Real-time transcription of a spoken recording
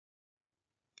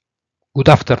Good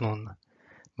afternoon.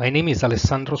 My name is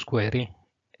Alessandro Squeri,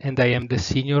 and I am the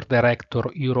Senior Director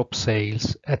Europe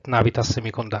Sales at Navitas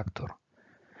Semiconductor.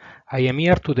 I am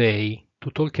here today to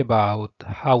talk about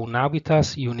how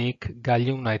Navitas' unique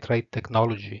gallium nitride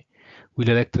technology will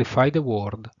electrify the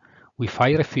world with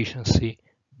higher efficiency,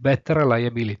 better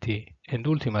reliability, and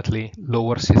ultimately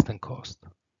lower system cost.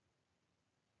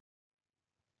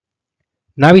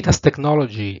 Navitas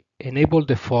technology enabled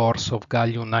the force of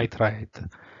gallium nitride,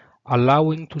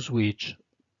 allowing to switch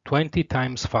 20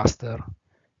 times faster,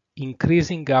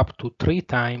 increasing up to 3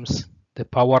 times the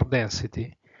power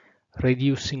density,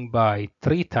 reducing by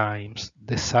 3 times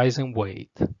the size and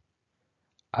weight,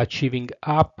 achieving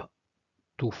up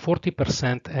to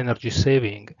 40% energy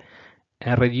saving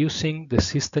and reducing the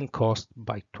system cost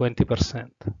by 20%.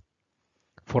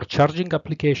 For charging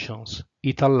applications,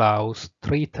 it allows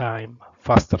 3 times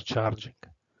faster charging.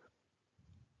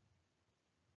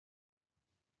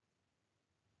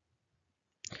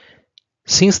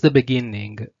 Since the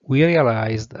beginning, we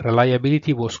realized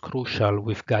reliability was crucial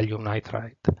with gallium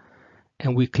nitride,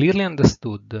 and we clearly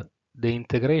understood the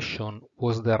integration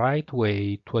was the right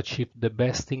way to achieve the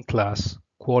best-in-class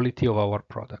quality of our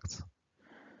products.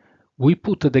 We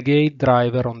put the gate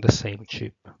driver on the same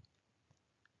chip.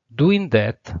 Doing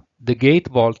that, the gate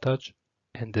voltage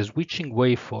and the switching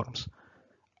waveforms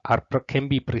can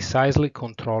be precisely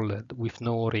controlled with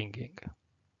no ringing.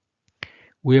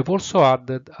 We have also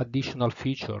added additional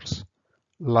features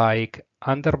like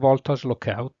under-voltage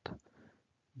lockout,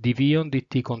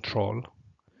 DV-on-DT control,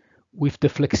 with the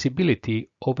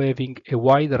flexibility of having a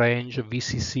wide range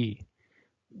VCC,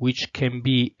 which can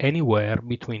be anywhere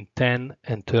between 10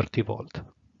 and 30 volt.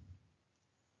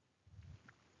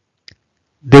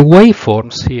 The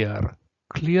waveforms here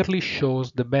clearly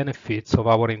shows the benefits of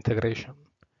our integration.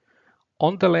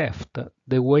 On the left,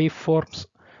 the waveforms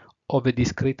of a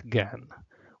discrete GaN,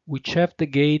 which have the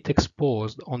gate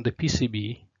exposed on the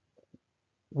PCB,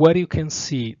 where you can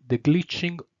see the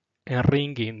glitching and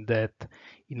ringing that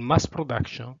in mass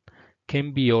production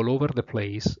can be all over the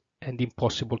place and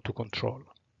impossible to control.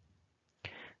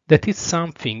 That is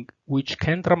something which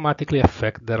can dramatically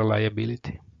affect the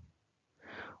reliability.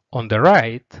 On the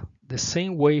right, the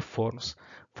same waveforms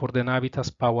for the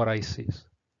Navitas power ICs.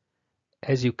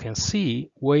 As you can see,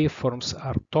 waveforms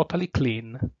are totally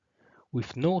clean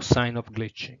with no sign of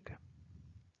glitching.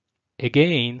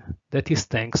 Again, that is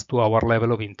thanks to our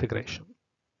level of integration.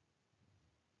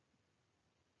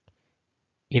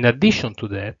 In addition to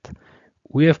that,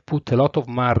 we have put a lot of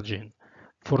margin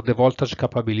for the voltage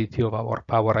capability of our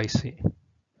power IC.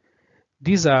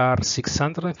 These are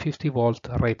 650 volt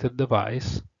rated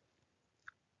device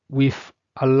with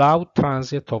allowed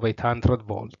transient of 800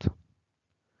 volt.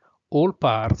 All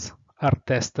parts are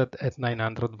tested at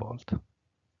 900 volt.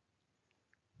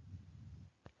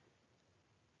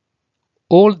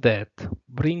 All that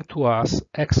bring to us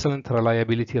excellent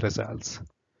reliability results,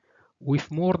 with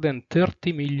more than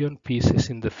 30 million pieces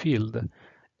in the field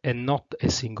and not a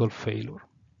single failure.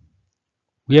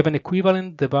 We have an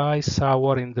equivalent device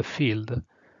hour in the field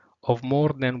of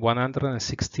more than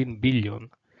 116 billion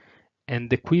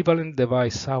and equivalent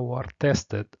device hour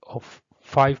tested of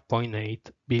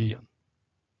 5.8 billion.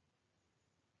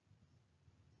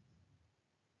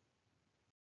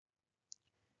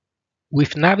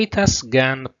 With Navitas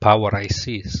GaN power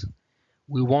ICs,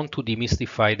 we want to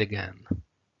demystify the GaN,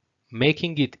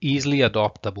 making it easily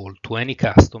adoptable to any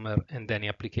customer and any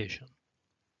application.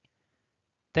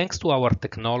 Thanks to our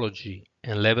technology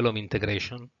and level of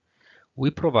integration, we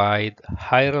provide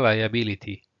high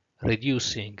reliability,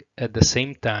 reducing at the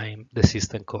same time the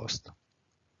system cost.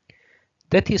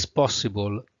 That is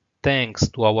possible thanks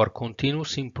to our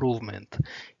continuous improvement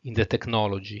in the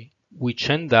technology, which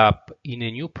end up in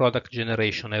a new product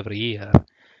generation every year,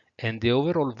 and the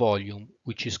overall volume,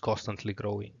 which is constantly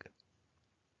growing.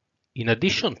 In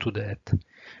addition to that,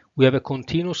 we have a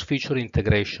continuous feature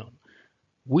integration,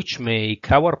 which make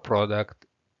our product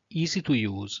easy to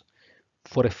use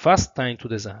for a fast time to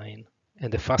design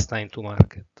and a fast time to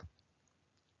market.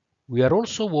 We are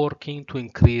also working to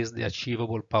increase the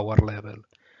achievable power level,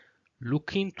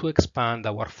 looking to expand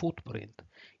our footprint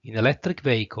in electric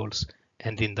vehicles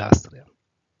and industrial.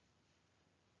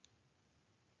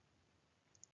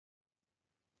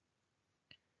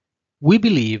 We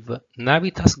believe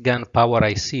Navitas GaN power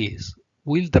ICs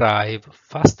will drive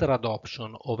faster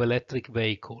adoption of electric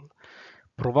vehicle,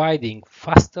 providing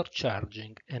faster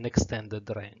charging and extended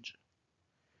range.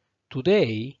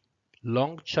 Today,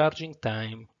 long charging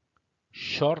time,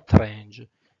 short range,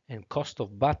 and cost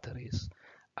of batteries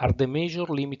are the major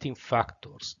limiting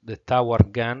factors that our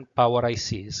GaN power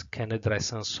ICs can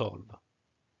address and solve.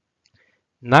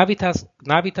 Navitas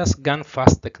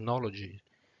GaNFast technology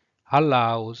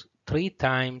allows 3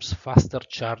 times faster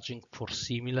charging for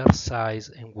similar size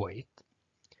and weight,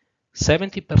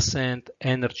 70%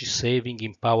 energy saving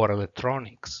in power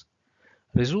electronics,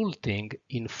 resulting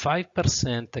in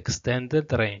 5%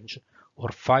 extended range or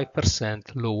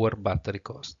 5% lower battery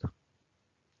cost.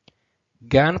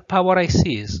 GaN power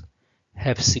ICs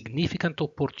have significant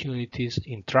opportunities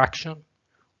in traction,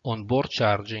 onboard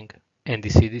charging, and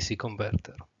DC-DC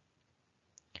converter.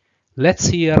 Let's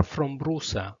hear from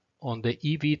Bruce on the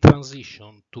EV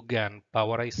transition to GaN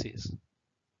power ICs.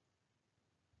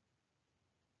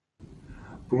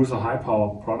 Bruce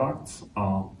high-power products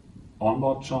are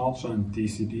onboard charger and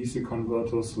DC-DC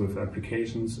converters with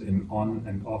applications in on-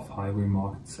 and off-highway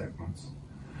market segments.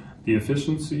 The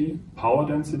efficiency, power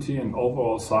density, and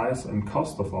overall size and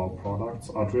cost of our products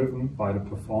are driven by the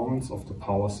performance of the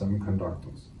power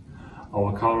semiconductors.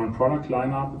 Our current product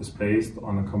lineup is based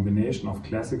on a combination of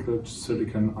classical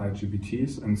silicon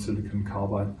IGBTs and silicon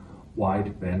carbide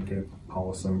wide bandgap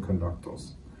power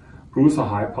semiconductors. Bruce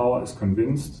High Power is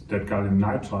convinced that gallium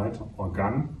nitride, or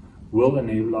GaN, will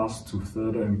enable us to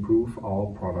further improve our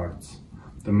products.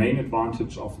 The main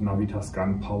advantage of Navitas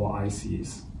GaN power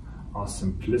ICs are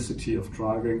simplicity of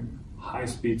driving,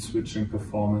 high-speed switching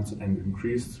performance, and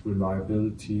increased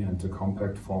reliability and a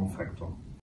compact form factor.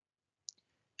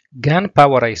 GaN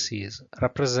power ICs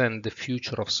represent the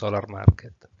future of solar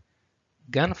market.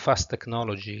 GaNFast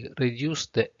technology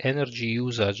reduced the energy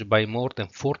usage by more than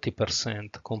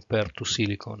 40% compared to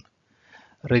silicon,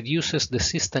 reduces the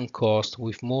system cost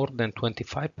with more than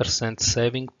 25%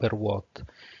 saving per watt,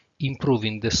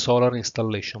 improving the solar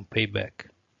installation payback.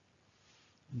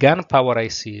 GaN power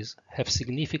ICs have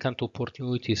significant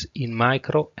opportunities in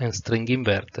micro and string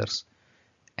inverters,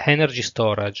 energy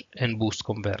storage, and boost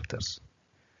converters.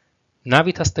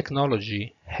 Navitas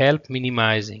technology helps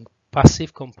minimizing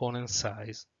passive component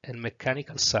size and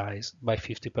mechanical size by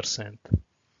 50%,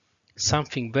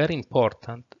 something very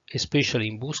important, especially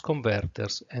in boost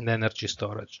converters and energy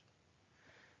storage.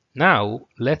 Now,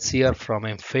 let's hear from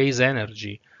Enphase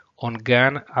Energy on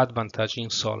GaN advantage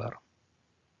in solar.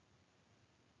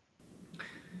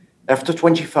 After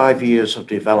 25 years of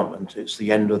development, it's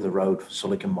the end of the road for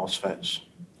silicon MOSFETs.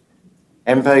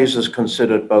 Enphase has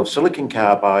considered both silicon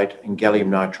carbide and gallium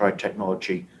nitride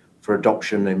technology for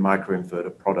adoption in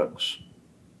microinverter products.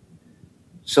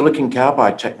 Silicon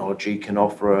carbide technology can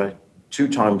offer a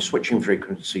 2-time switching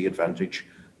frequency advantage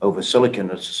over silicon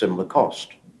at a similar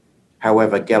cost.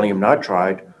 However, gallium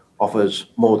nitride offers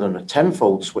more than a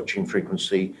 10-fold switching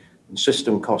frequency and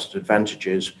system cost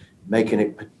advantages, making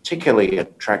it particularly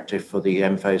attractive for the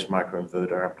Enphase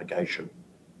microinverter application.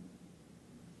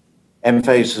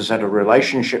 Enphase has had a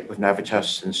relationship with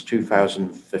Navitas since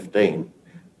 2015.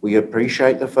 We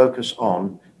appreciate the focus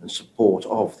on and support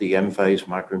of the Enphase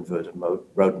Micro-Inverter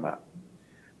Roadmap,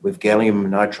 with gallium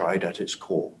nitride at its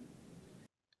core.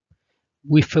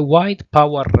 With a wide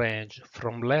power range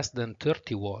from less than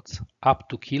 30 watts up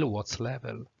to kilowatts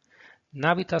level,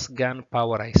 Navitas GaN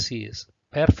power ICs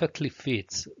perfectly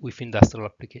fits with industrial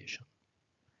application.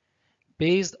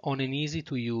 Based on an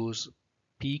easy-to-use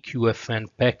PQFN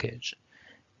package,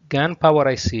 GaN power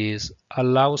ICs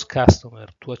allows customers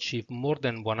to achieve more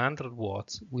than 100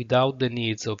 watts without the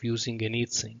needs of using an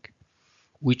heatsink,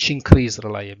 which increase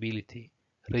reliability,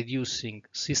 reducing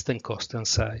system cost and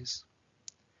size.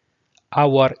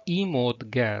 Our eMode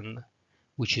GaN,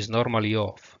 which is normally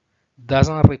off,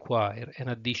 doesn't require an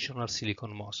additional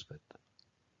silicon MOSFET.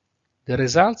 The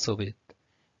results of it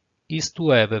is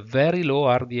to have a very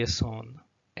low RDS on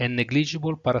and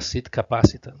negligible parasitic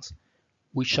capacitance,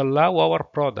 which allow our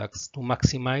products to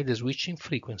maximize the switching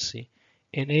frequency,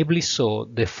 enabling so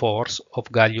the force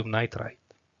of gallium nitride.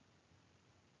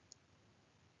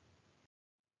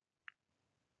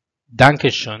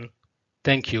 Dankeschön.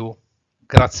 Thank you.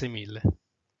 Grazie mille.